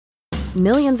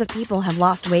Millions of people have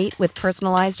lost weight with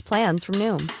personalized plans from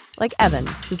Noom. Like Evan,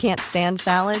 who can't stand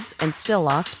salads and still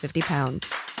lost 50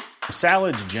 pounds.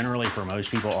 Salads generally for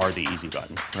most people are the easy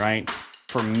button, right?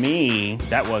 For me,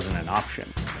 that wasn't an option.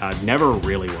 I never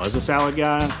really was a salad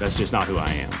guy. That's just not who I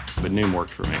am. But Noom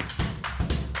worked for me.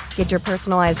 Get your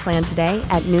personalized plan today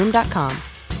at Noom.com.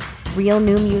 Real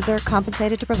Noom user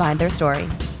compensated to provide their story.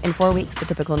 In 4 weeks, the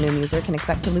typical Noom user can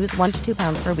expect to lose 1 to 2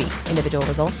 pounds per week. Individual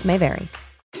results may vary.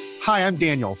 Hi, I'm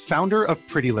Daniel, founder of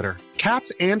Pretty Litter.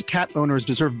 Cats and cat owners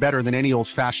deserve better than any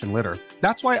old-fashioned litter.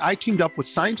 That's why I teamed up with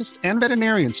scientists and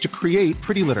veterinarians to create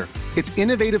Pretty Litter. Its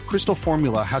innovative crystal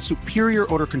formula has superior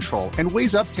odor control and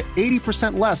weighs up to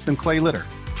 80% less than clay litter.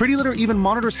 Pretty Litter even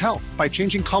monitors health by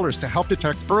changing colors to help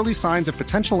detect early signs of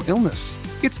potential illness.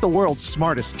 It's the world's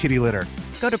smartest kitty litter.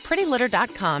 Go to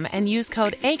prettylitter.com and use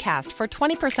code ACAST for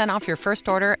 20% off your first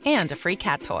order and a free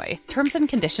cat toy. Terms and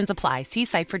conditions apply. See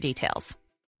site for details.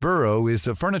 Burrow is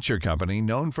a furniture company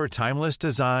known for timeless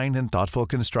design and thoughtful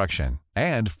construction,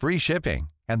 and free shipping,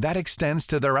 and that extends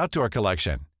to their outdoor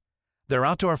collection. Their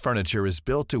outdoor furniture is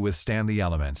built to withstand the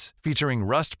elements, featuring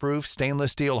rust-proof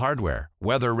stainless steel hardware,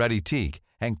 weather-ready teak,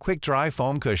 and quick-dry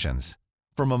foam cushions.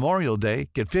 For Memorial Day,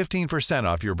 get 15%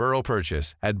 off your Burrow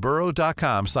purchase at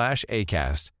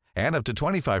burrow.com/ACAST, and up to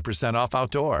 25% off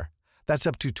outdoor. That's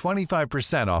up to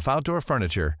 25% off outdoor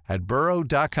furniture at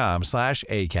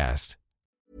burrow.com/ACAST.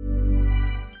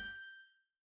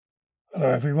 Hello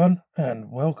everyone,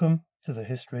 and welcome to the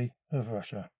History of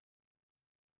Russia.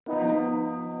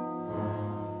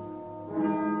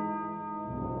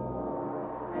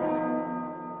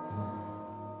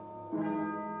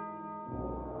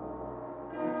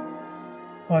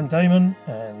 I'm Damon,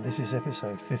 and this is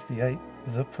episode 58,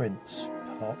 The Prince,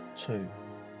 Part 2.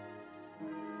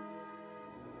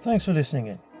 Thanks for listening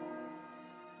in.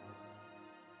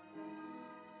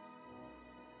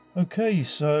 Okay,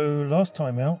 so last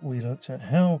time out we looked at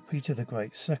how Peter the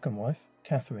Great's second wife,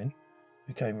 Catherine,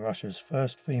 became Russia's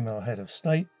first female head of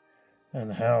state,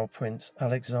 and how Prince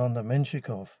Alexander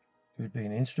Menshikov, who'd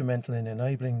been instrumental in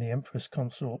enabling the Empress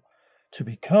Consort to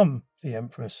become the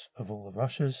Empress of all the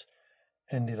Russias,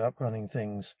 ended up running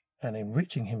things and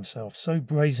enriching himself so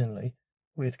brazenly,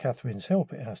 with Catherine's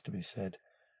help it has to be said,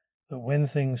 that when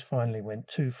things finally went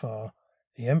too far,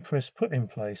 the Empress put in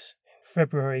place in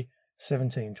February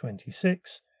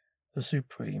 1726 the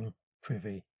Supreme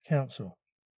Privy Council.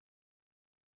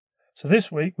 So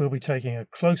this week we'll be taking a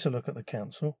closer look at the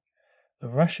council, the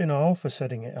rationale for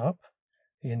setting it up,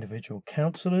 the individual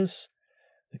councillors,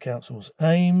 the council's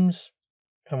aims,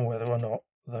 and whether or not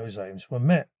those aims were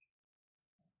met.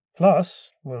 Plus,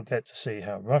 we'll get to see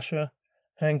how Russia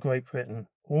and Great Britain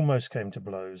almost came to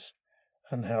blows,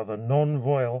 and how the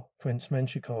non-royal Prince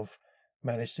Menshikov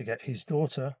managed to get his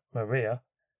daughter, Maria,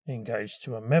 engaged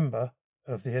to a member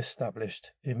of the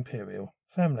established imperial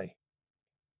family.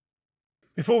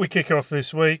 Before we kick off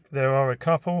this week, there are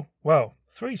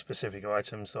three specific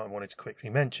items that I wanted to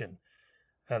quickly mention.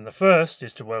 And the first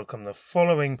is to welcome the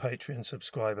following Patreon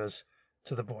subscribers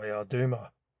to the Boyar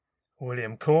Duma: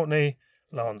 William Courtney,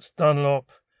 Lance Dunlop,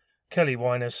 Kelly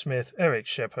Weiner-Smith, Eric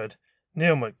Shepherd,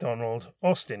 Neil MacDonald,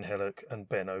 Austin Hillock, and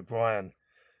Ben O'Brien.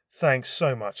 Thanks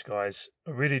so much, guys.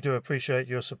 I really do appreciate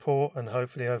your support, and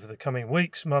hopefully over the coming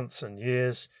weeks, months, and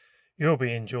years, you'll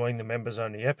be enjoying the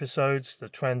members-only episodes, the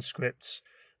transcripts,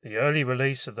 the early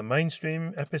release of the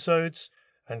mainstream episodes,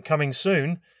 and coming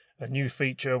soon, a new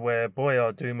feature where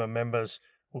Boyar Duma members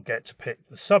will get to pick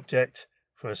the subject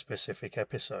for a specific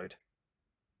episode.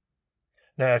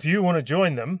 Now, if you want to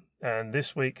join them, and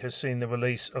this week has seen the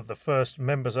release of the first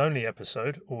members-only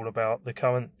episode, all about the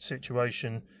current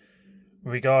situation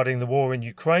regarding the war in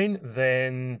Ukraine,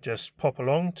 then just pop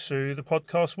along to the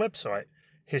podcast website,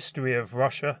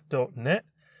 historyofrussia.net,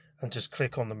 and just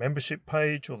click on the membership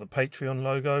page or the Patreon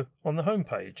logo on the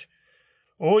homepage.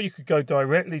 Or you could go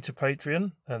directly to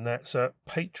Patreon, and that's at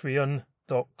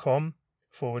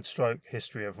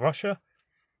patreon.com/History of Russia.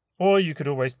 Or you could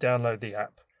always download the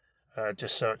app.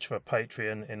 Just search for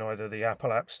Patreon in either the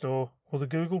Apple App Store or the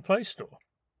Google Play Store.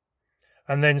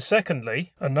 And then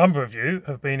secondly, a number of you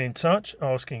have been in touch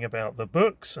asking about the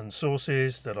books and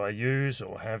sources that I use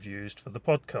or have used for the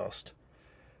podcast.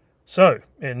 So,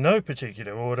 in no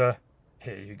particular order,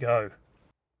 here you go.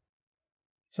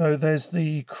 So there's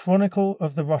the Chronicle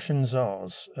of the Russian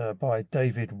Tsars by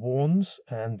David Warnes,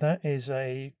 and that is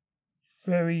a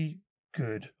very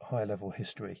good high-level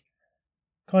history.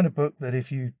 Kind of book that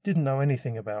if you didn't know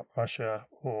anything about Russia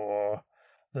or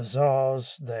the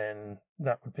Tsars, then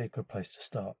that would be a good place to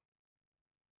start.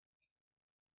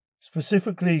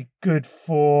 Specifically good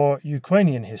for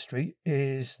Ukrainian history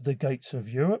is The Gates of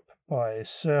Europe by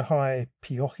Serhii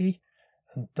Piochi,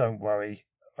 and don't worry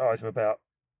either about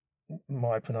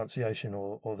my pronunciation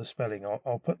or the spelling.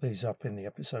 I'll put these up in the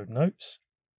episode notes.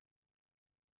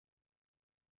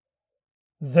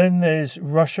 Then there's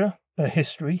Russia, A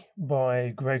History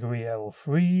by Gregory L.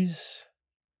 Fries.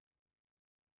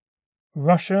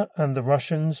 Russia and the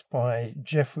Russians by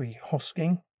Jeffrey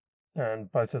Hosking, and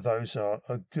both of those are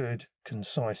good,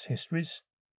 concise histories.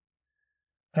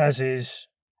 As is,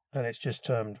 and it's just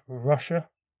termed Russia,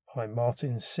 by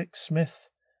Martin Sixsmith.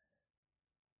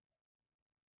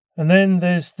 And then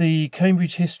there's the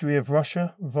Cambridge History of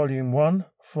Russia, Volume 1,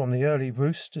 from the early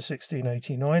Rus to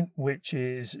 1689, which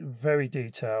is very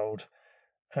detailed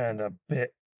and a bit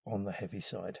on the heavy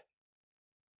side.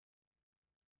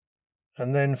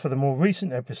 And then for the more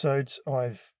recent episodes,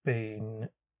 I've been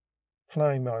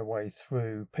ploughing my way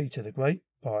through Peter the Great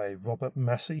by Robert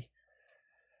Massie,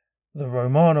 The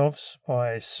Romanovs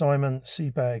by Simon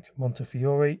Sebag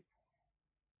Montefiore,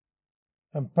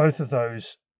 and both of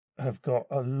those have got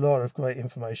a lot of great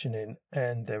information in,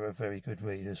 and they're a very good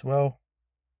read as well.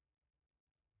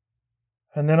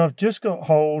 And then I've just got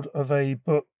hold of a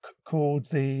book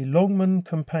called The Longman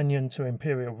Companion to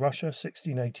Imperial Russia,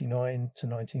 1689 to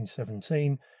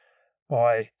 1917,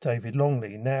 by David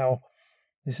Longley. Now,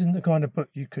 this isn't the kind of book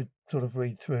you could sort of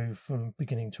read through from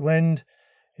beginning to end.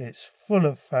 It's full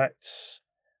of facts,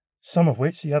 some of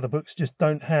which the other books just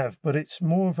don't have, but it's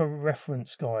more of a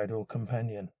reference guide or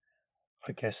companion.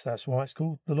 I guess that's why it's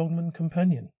called The Longman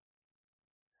Companion.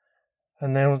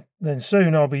 And then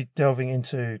soon I'll be delving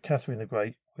into Catherine the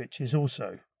Great, which is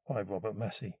also by Robert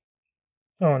Massie.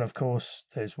 Oh, and of course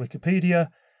there's Wikipedia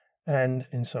and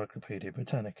Encyclopedia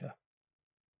Britannica.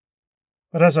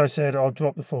 But as I said, I'll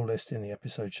drop the full list in the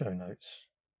episode show notes.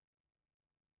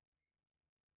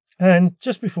 And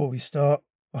just before we start,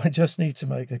 I just need to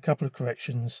make a couple of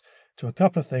corrections to a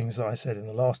couple of things that I said in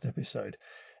the last episode.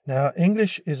 Now,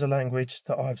 English is a language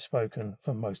that I've spoken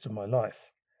for most of my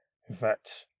life. In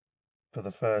fact,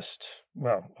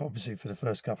 obviously for the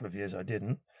first couple of years I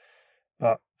didn't,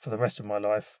 but for the rest of my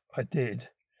life I did.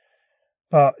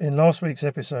 But in last week's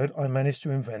episode, I managed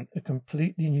to invent a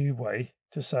completely new way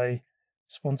to say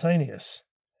spontaneous,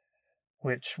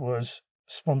 which was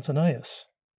spontaneous.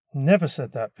 Never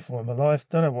said that before in my life.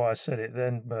 Don't know why I said it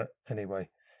then, but anyway,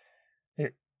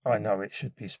 I know it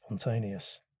should be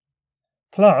spontaneous.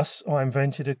 Plus, I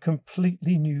invented a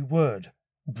completely new word,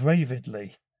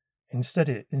 bravidly,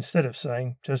 instead of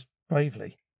saying just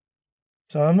bravely.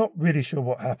 So I'm not really sure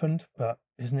what happened, but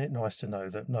isn't it nice to know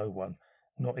that no one,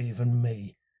 not even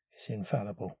me, is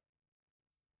infallible?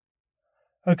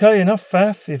 Okay, enough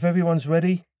faff. If everyone's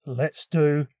ready, let's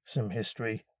do some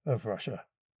history of Russia.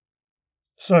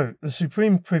 So, the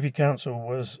Supreme Privy Council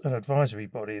was an advisory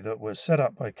body that was set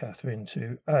up by Catherine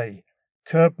to A.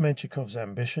 curb Menshikoff's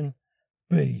ambition,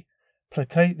 B.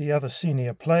 placate the other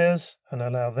senior players and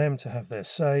allow them to have their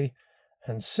say,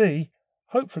 and C.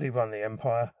 hopefully run the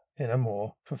empire in a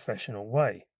more professional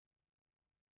way.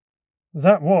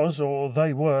 That was, or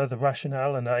they were, the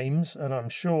rationale and aims, and I'm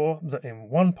sure that in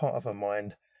one part of her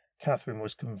mind, Catherine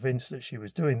was convinced that she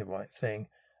was doing the right thing,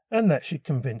 and that she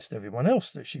convinced everyone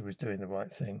else that she was doing the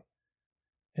right thing.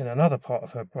 In another part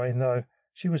of her brain, though,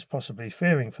 she was possibly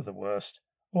fearing for the worst,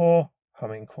 or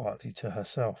humming quietly to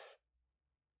herself.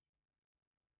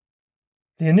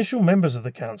 The initial members of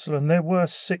the council, and there were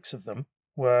 6 of them,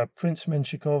 were Prince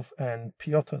Menshikov and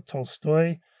Pyotr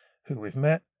Tolstoy, who we've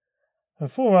met, and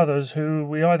 4 others who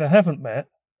we either haven't met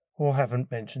or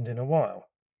haven't mentioned in a while.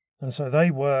 And so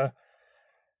they were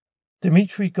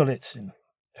Dmitry Golitsyn,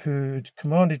 who'd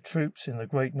commanded troops in the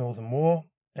Great Northern War,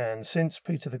 and since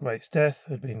Peter the Great's death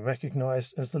had been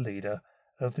recognised as the leader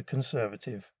of the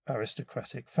conservative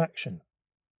aristocratic faction.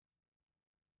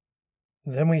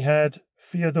 Then we had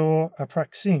Fyodor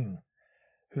Apraksin,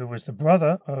 who was the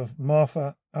brother of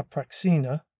Marfa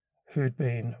Apraksina, who'd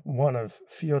been one of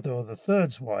Fyodor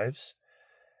III's wives,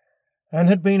 and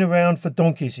had been around for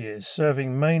donkey's years,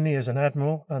 serving mainly as an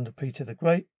admiral under Peter the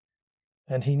Great,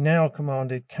 and he now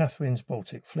commanded Catherine's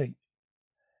Baltic fleet.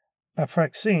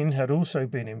 Apraksin had also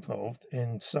been involved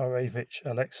in Tsarevich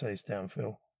Alexei's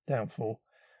downfall,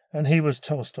 and he was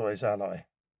Tolstoy's ally.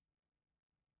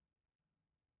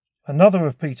 Another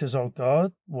of Peter's old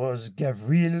guard was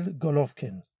Gavril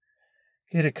Golovkin.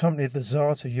 He had accompanied the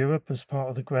Tsar to Europe as part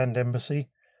of the Grand Embassy,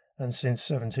 and since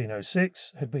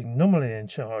 1706 had been nominally in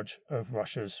charge of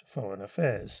Russia's foreign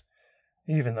affairs,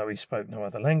 even though he spoke no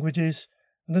other languages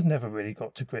and had never really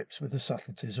got to grips with the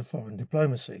subtleties of foreign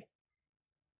diplomacy.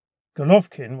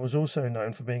 Golovkin was also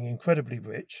known for being incredibly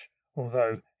rich,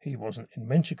 although he wasn't in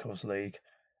Menshikov's league,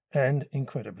 and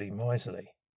incredibly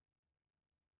miserly.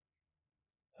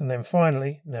 And then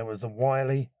finally, there was the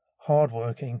wily,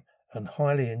 hard-working, and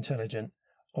highly intelligent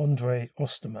André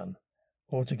Ostermann,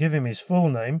 or to give him his full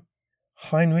name,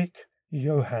 Heinrich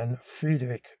Johann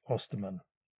Friedrich Ostermann.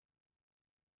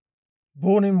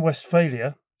 Born in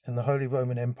Westphalia in the Holy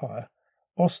Roman Empire,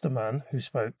 Ostermann, who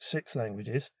spoke 6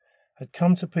 languages, had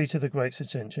come to Peter the Great's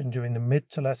attention during the mid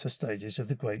to latter stages of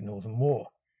the Great Northern War,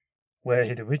 where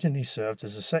he'd originally served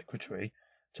as a secretary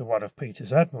to one of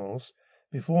Peter's admirals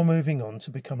before moving on to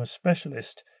become a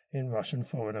specialist in Russian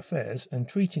foreign affairs and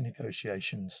treaty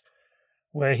negotiations,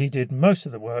 where he did most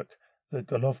of the work that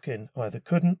Golovkin either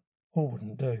couldn't or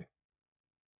wouldn't do.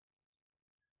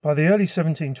 By the early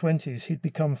 1720s, he'd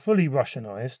become fully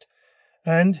Russianized,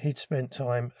 and he'd spent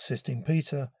time assisting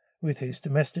Peter with his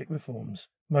domestic reforms,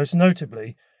 most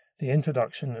notably the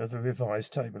introduction of the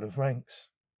revised Table of Ranks.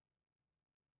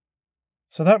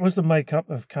 So that was the makeup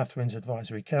of Catherine's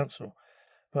advisory council,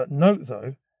 but note,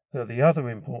 though, that the other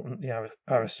important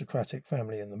aristocratic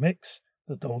family in the mix,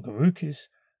 the Dolgorukis,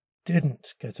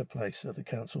 didn't get a place at the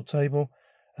council table,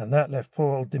 and that left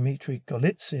poor old Dmitry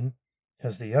Golitsyn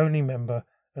as the only member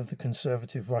of the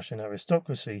conservative Russian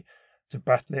aristocracy to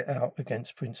battle it out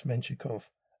against Prince Menshikov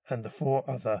and the 4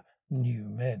 other new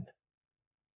men.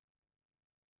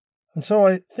 And so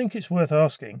I think it's worth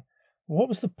asking, what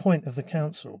was the point of the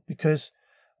council? Because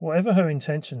whatever her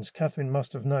intentions, Catherine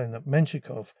must have known that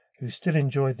Menshikov, who still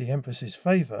enjoyed the Empress's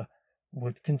favour,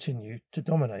 would continue to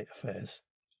dominate affairs.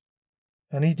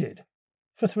 And he did,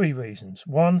 for 3 reasons.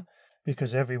 1,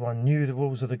 because everyone knew the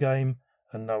rules of the game,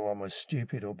 and no one was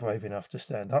stupid or brave enough to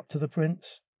stand up to the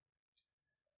prince.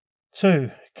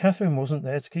 2, Catherine wasn't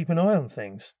there to keep an eye on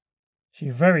things. She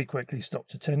very quickly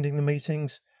stopped attending the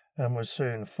meetings and was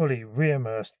soon fully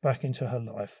re-immersed back into her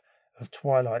life of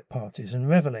twilight parties and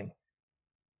revelling.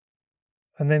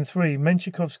 And then 3,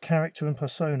 Menshikov's character and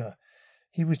persona.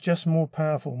 He was just more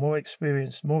powerful, more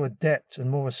experienced, more adept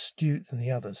and more astute than the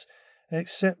others,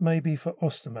 except maybe for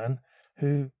Ostermann,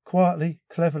 who quietly,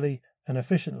 cleverly and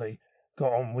efficiently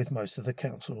got on with most of the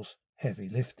council's heavy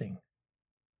lifting.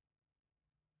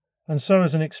 And so,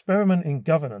 as an experiment in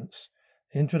governance,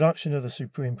 the introduction of the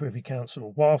Supreme Privy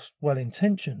Council, whilst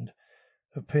well-intentioned,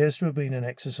 appears to have been an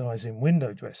exercise in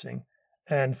window dressing,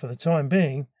 and for the time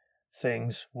being,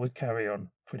 things would carry on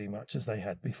pretty much as they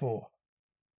had before.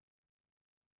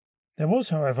 There was,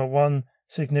 however, one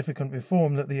significant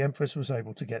reform that the Empress was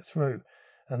able to get through,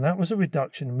 and that was a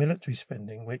reduction in military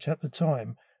spending, which at the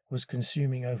time was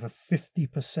consuming over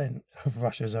 50% of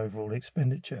Russia's overall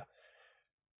expenditure.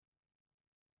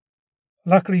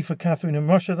 Luckily for Catherine and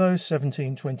Russia, though,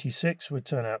 1726 would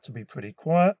turn out to be pretty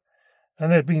quiet,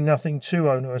 and there'd be nothing too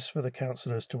onerous for the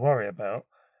councillors to worry about,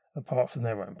 apart from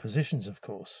their own positions, of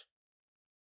course.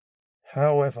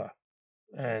 However,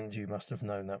 and you must have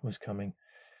known that was coming,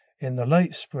 in the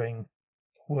late spring,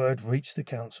 word reached the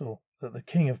council that the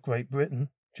King of Great Britain,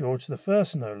 George I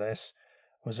no less,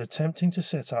 was attempting to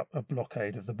set up a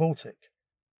blockade of the Baltic,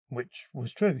 which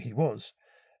was true, he was,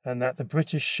 and that the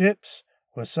British ships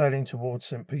were sailing towards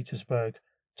St. Petersburg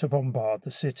to bombard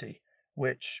the city,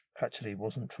 which actually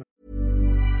wasn't true.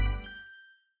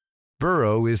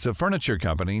 Burrow is a furniture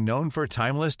company known for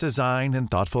timeless design and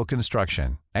thoughtful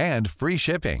construction, and free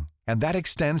shipping, and that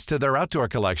extends to their outdoor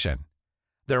collection.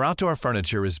 Their outdoor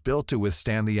furniture is built to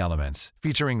withstand the elements,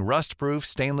 featuring rust-proof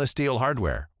stainless steel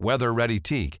hardware, weather-ready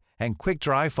teak, and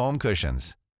quick-dry foam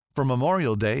cushions. For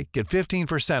Memorial Day, get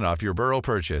 15% off your Burrow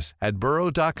purchase at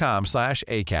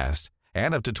burrow.com/acast,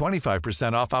 and up to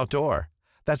 25% off outdoor.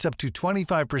 That's up to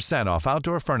 25% off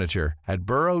outdoor furniture at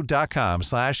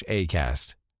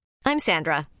burrow.com/acast. I'm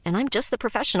Sandra, and I'm just the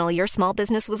professional your small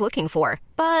business was looking for.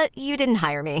 But you didn't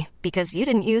hire me because you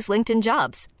didn't use LinkedIn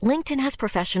Jobs. LinkedIn has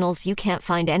professionals you can't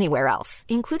find anywhere else,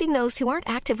 including those who aren't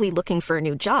actively looking for a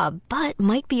new job, but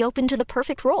might be open to the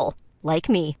perfect role, like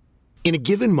me. In a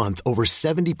given month, over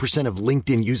 70% of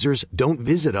LinkedIn users don't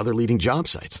visit other leading job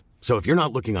sites. So if you're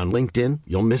not looking on LinkedIn,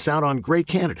 you'll miss out on great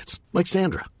candidates like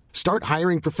Sandra. Start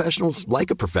hiring professionals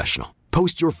like a professional.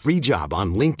 Post your free job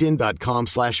on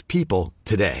linkedin.com/people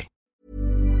today.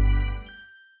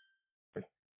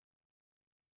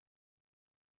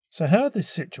 So how did this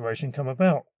situation come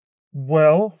about?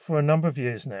 Well, for a number of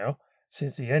years now,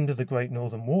 since the end of the Great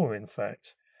Northern War in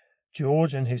fact,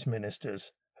 George and his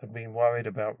ministers had been worried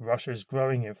about Russia's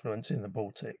growing influence in the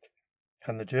Baltic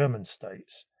and the German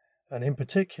states, and in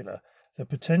particular the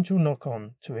potential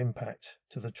knock-on to impact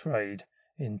to the trade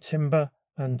in timber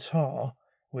and tar,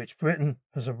 which Britain,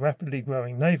 as a rapidly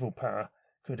growing naval power,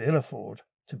 could ill afford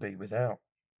to be without.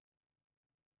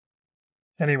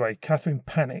 Anyway, Catherine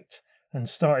panicked and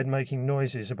started making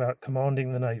noises about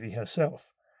commanding the navy herself.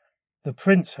 The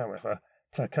prince, however,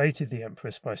 placated the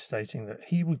Empress by stating that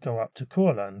he would go up to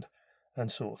Courland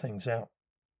and sort things out.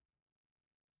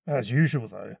 As usual,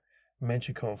 though,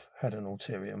 Menshikov had an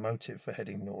ulterior motive for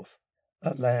heading north,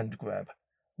 a land grab.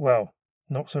 Well,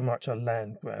 not so much a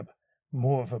land grab,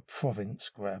 more of a province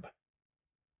grab.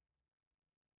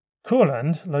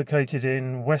 Courland, located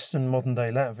in western modern-day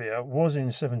Latvia, was in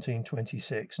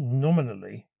 1726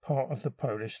 nominally part of the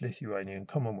Polish-Lithuanian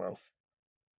Commonwealth.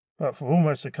 But for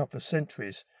almost a couple of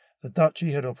centuries, the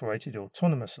duchy had operated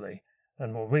autonomously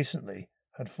and more recently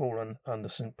had fallen under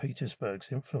St.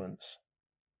 Petersburg's influence.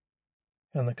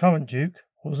 And the current duke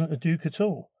wasn't a duke at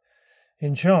all.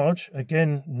 In charge,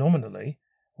 again nominally,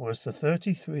 was the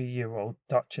 33-year-old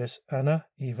Duchess Anna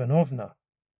Ivanovna,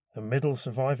 the middle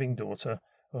surviving daughter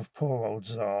of poor old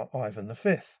Tsar Ivan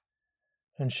V,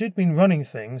 and she'd been running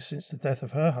things since the death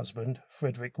of her husband,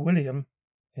 Frederick William,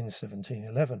 in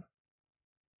 1711.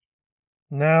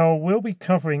 Now, we'll be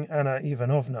covering Anna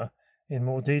Ivanovna in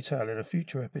more detail in a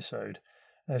future episode,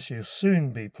 as she'll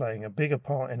soon be playing a bigger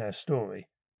part in our story.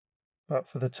 But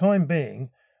for the time being,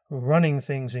 running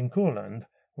things in Courland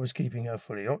was keeping her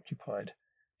fully occupied,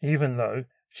 even though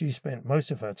she spent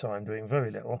most of her time doing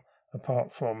very little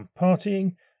apart from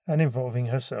partying and involving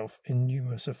herself in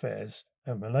numerous affairs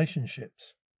and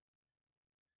relationships.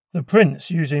 The prince,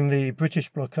 using the British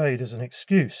blockade as an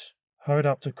excuse, hurried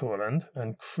up to Courland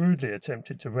and crudely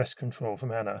attempted to wrest control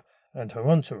from Anna and her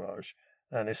entourage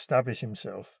and establish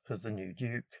himself as the new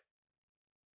duke.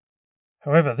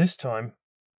 However, this time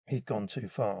he'd gone too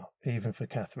far, even for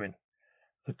Catherine.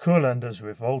 The Courlanders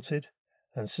revolted,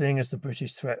 and seeing as the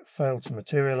British threat failed to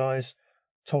materialize,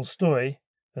 Tolstoy,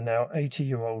 the now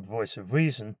 80-year-old voice of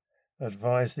reason,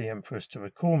 advised the Empress to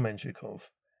recall Menshikov,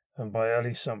 and by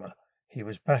early summer he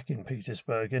was back in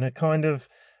Petersburg in a kind of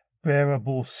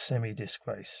bearable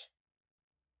semi-disgrace.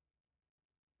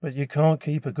 But you can't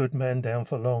keep a good man down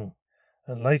for long,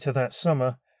 and later that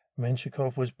summer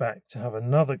Menshikov was back to have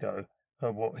another go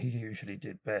at what he usually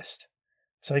did best,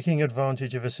 taking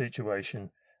advantage of a situation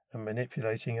and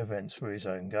manipulating events for his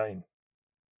own gain.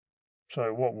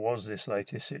 So what was this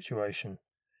latest situation?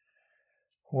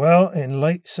 Well, in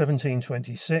late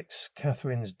 1726,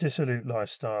 Catherine's dissolute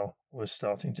lifestyle was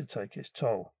starting to take its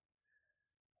toll.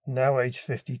 Now aged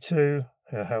 52,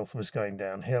 her health was going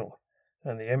downhill,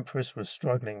 and the Empress was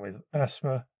struggling with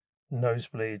asthma,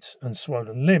 nosebleeds, and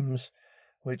swollen limbs,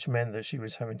 which meant that she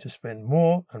was having to spend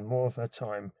more and more of her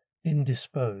time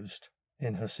indisposed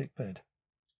in her sickbed.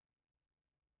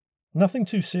 Nothing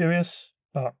too serious,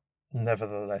 but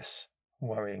nevertheless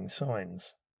worrying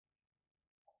signs.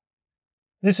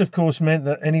 This, of course, meant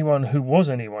that anyone who was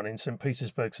anyone in St.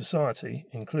 Petersburg society,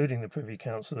 including the Privy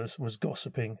Councillors, was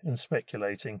gossiping and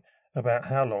speculating about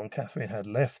how long Catherine had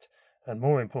left, and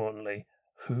more importantly,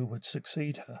 who would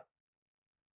succeed her.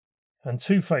 And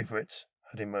two favourites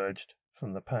had emerged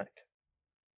from the pack.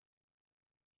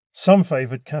 Some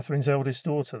favoured Catherine's eldest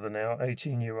daughter, the now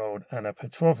 18-year-old Anna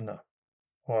Petrovna,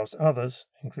 whilst others,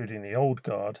 including the old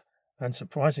guard, and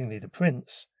surprisingly the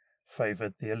prince,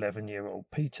 favoured the 11-year-old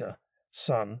Peter,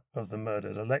 son of the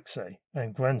murdered Alexei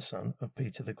and grandson of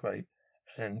Peter the Great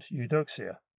and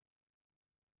Eudoxia.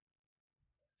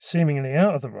 Seemingly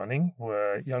out of the running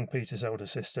were young Peter's elder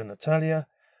sister Natalia,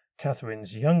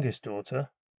 Catherine's youngest daughter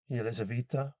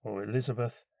Elizaveta or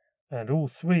Elizabeth, and all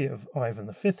three of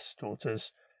Ivan V's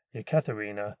daughters,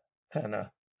 Ekaterina,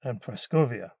 Anna, and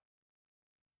Praskovia.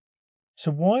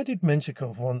 So why did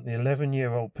Menshikov want the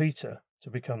 11-year-old Peter to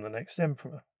become the next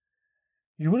emperor?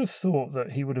 You would have thought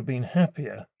that he would have been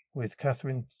happier with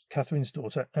Catherine's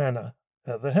daughter Anna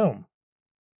at the helm.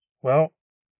 Well,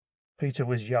 Peter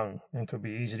was young and could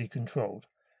be easily controlled,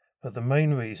 but the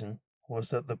main reason was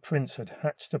that the prince had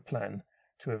hatched a plan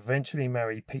to eventually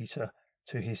marry Peter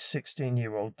to his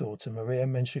 16-year-old daughter Maria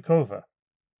Menshikova.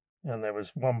 And there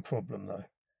was one problem, though.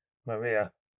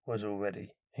 Maria was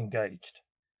already engaged.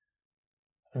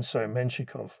 And so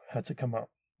Menshikov had to come up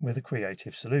with a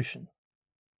creative solution.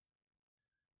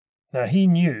 Now, he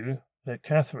knew that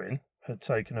Catherine had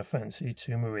taken a fancy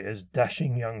to Maria's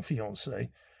dashing young fiancé,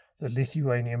 the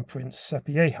Lithuanian Prince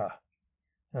Sapieha,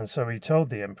 and so he told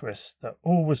the Empress that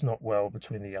all was not well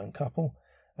between the young couple,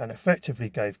 and effectively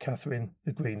gave Catherine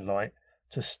the green light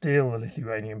to steal the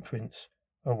Lithuanian prince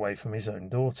away from his own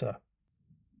daughter.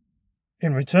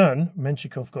 In return,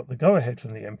 Menshikov got the go-ahead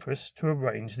from the Empress to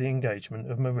arrange the engagement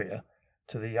of Maria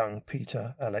to the young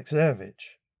Peter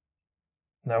Alexeyevich.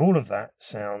 Now, all of that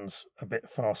sounds a bit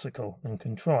farcical and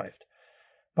contrived,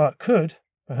 but could,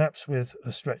 perhaps with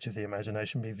a stretch of the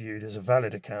imagination, be viewed as a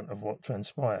valid account of what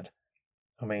transpired.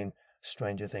 I mean,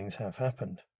 stranger things have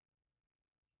happened.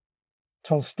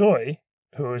 Tolstoy,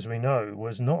 who, as we know,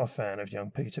 was not a fan of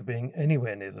young Peter being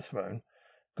anywhere near the throne,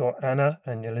 got Anna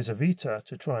and Yelizaveta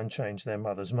to try and change their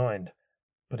mother's mind,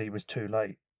 but he was too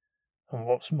late. And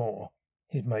what's more,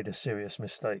 he'd made a serious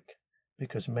mistake,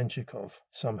 because Menshikov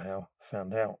somehow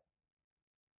found out.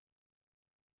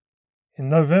 In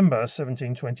November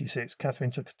 1726,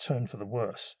 Catherine took a turn for the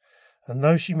worse, and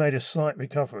though she made a slight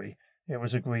recovery, it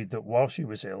was agreed that while she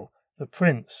was ill, the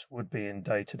prince would be in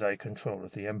day-to-day control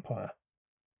of the empire.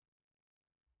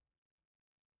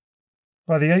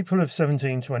 By the April of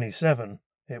 1727,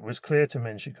 it was clear to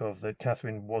Menshikov that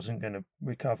Catherine wasn't going to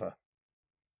recover.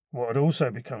 What had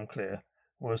also become clear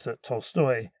was that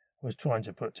Tolstoy was trying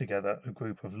to put together a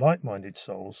group of like-minded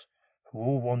souls who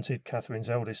all wanted Catherine's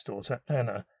eldest daughter,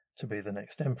 Anna, to be the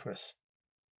next empress,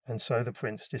 and so the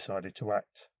prince decided to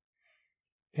act.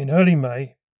 In early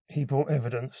May, he brought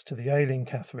evidence to the ailing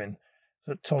Catherine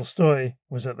that Tolstoy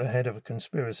was at the head of a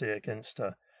conspiracy against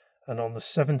her, and on the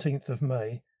 17th of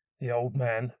May, the old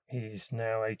man, he's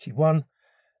now 81,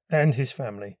 and his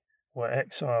family were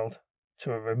exiled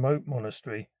to a remote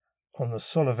monastery on the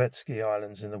Solovetsky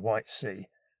Islands in the White Sea,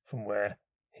 from where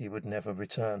he would never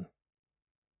return.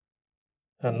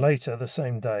 And later, the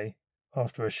same day,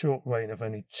 after a short reign of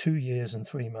only 2 years and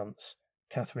 3 months,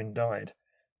 Catherine died,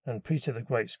 and Peter the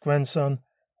Great's grandson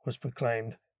was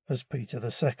proclaimed as Peter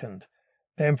II,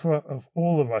 Emperor of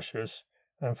all the Russias,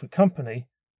 and for company,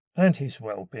 and his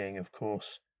well-being, of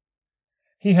course,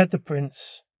 he had the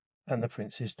prince and the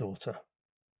prince's daughter.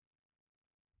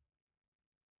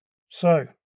 So,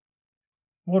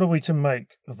 what are we to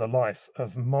make of the life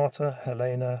of Marta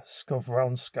Helena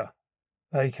Skowronska,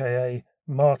 aka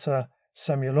Marta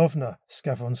Samuilovna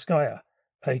Skowronskaya,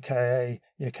 aka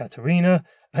Yekaterina,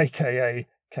 aka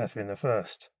Catherine I?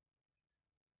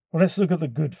 Well, let's look at the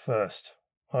good first.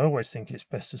 I always think it's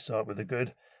best to start with the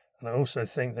good, and I also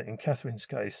think that in Catherine's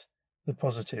case, the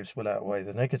positives will outweigh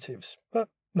the negatives, but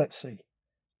let's see.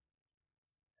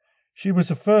 She was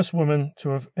the first woman to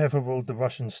have ever ruled the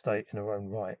Russian state in her own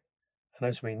right, and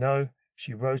as we know,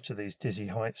 she rose to these dizzy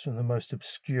heights from the most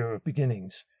obscure of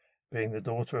beginnings, being the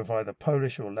daughter of either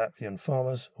Polish or Latvian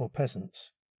farmers or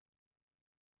peasants.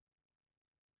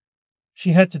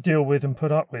 She had to deal with and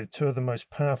put up with two of the most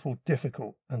powerful,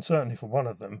 difficult, and certainly for one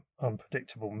of them,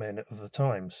 unpredictable men of the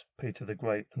times, Peter the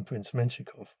Great and Prince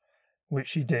Menshikov, which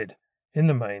she did, in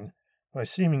the main, by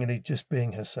seemingly just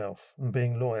being herself and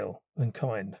being loyal and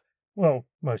kind, well,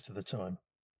 most of the time.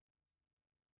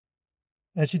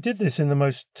 And she did this in the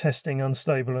most testing,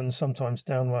 unstable, and sometimes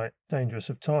downright dangerous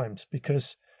of times,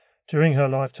 because during her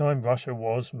lifetime Russia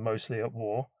was mostly at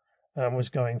war, and was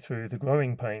going through the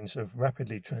growing pains of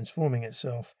rapidly transforming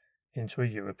itself into a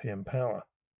European power.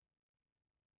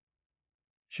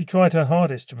 She tried her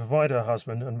hardest to provide her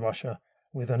husband and Russia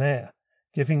with an heir,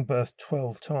 giving birth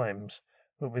 12 times,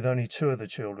 but with only 2 of the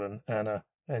children, Anna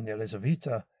and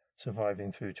Yelizaveta, surviving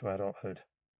through to adulthood.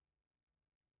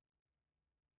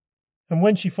 And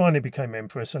when she finally became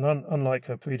empress, and unlike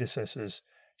her predecessors,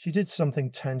 she did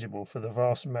something tangible for the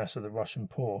vast mass of the Russian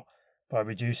poor by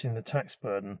reducing the tax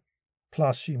burden.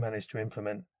 Plus, she managed to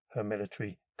implement her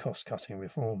military cost-cutting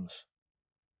reforms.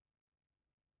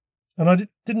 And I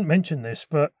didn't mention this,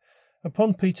 but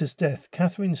upon Peter's death,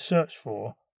 Catherine searched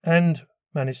for, and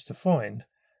managed to find,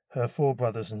 her 4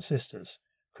 brothers and sisters,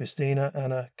 Christina,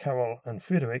 Anna, Carol, and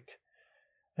Frederick,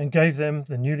 and gave them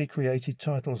the newly created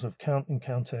titles of Count and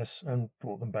Countess, and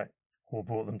brought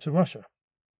them to Russia.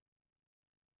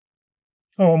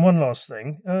 Oh, and one last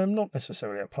thing, not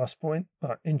necessarily a plus point,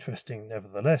 but interesting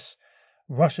nevertheless.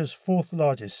 Russia's 4th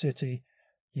largest city,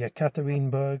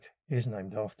 Yekaterinburg, is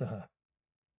named after her.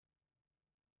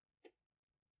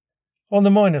 On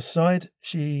the minus side,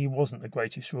 she wasn't the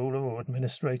greatest ruler or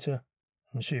administrator,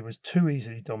 and she was too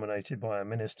easily dominated by her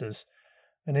ministers,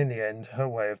 and in the end, her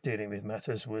way of dealing with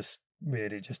matters was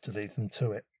really just to leave them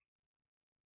to it.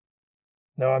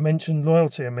 Now, I mentioned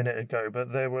loyalty a minute ago,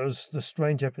 but there was the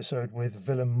strange episode with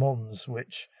Willem Mons,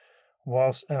 which,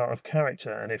 whilst out of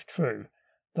character and if true,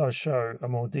 does show a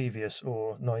more devious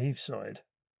or naive side.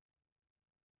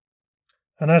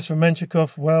 And as for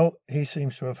Menshikov, well, he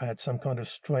seems to have had some kind of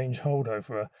strange hold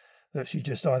over her that she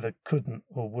just either couldn't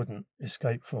or wouldn't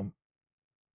escape from.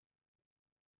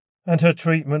 And her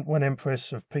treatment when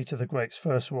Empress of Peter the Great's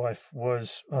first wife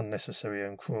was unnecessary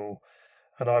and cruel,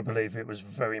 and I believe it was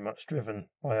very much driven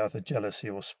by either jealousy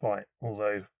or spite,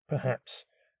 although perhaps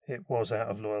it was out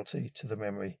of loyalty to the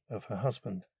memory of her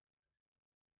husband.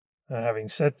 Now, having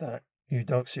said that,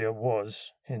 Eudoxia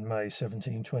was, in May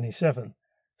 1727,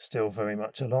 still very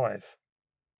much alive.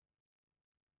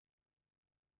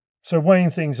 So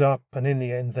weighing things up, and in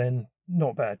the end then,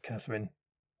 not bad, Catherine.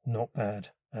 Not bad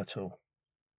at all.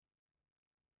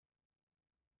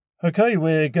 Okay,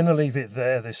 we're going to leave it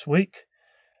there this week.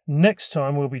 Next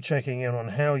time we'll be checking in on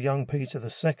how young Peter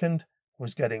II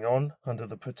was getting on under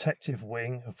the protective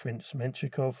wing of Prince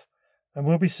Menshikov, and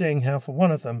we'll be seeing how for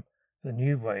one of them the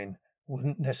new reign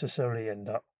wouldn't necessarily end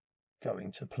up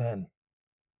going to plan.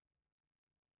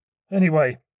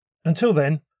 Anyway, until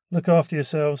then, look after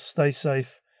yourselves, stay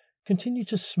safe, continue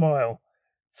to smile,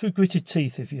 through gritted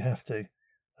teeth if you have to,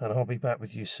 and I'll be back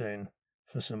with you soon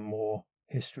for some more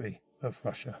history of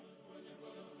Russia.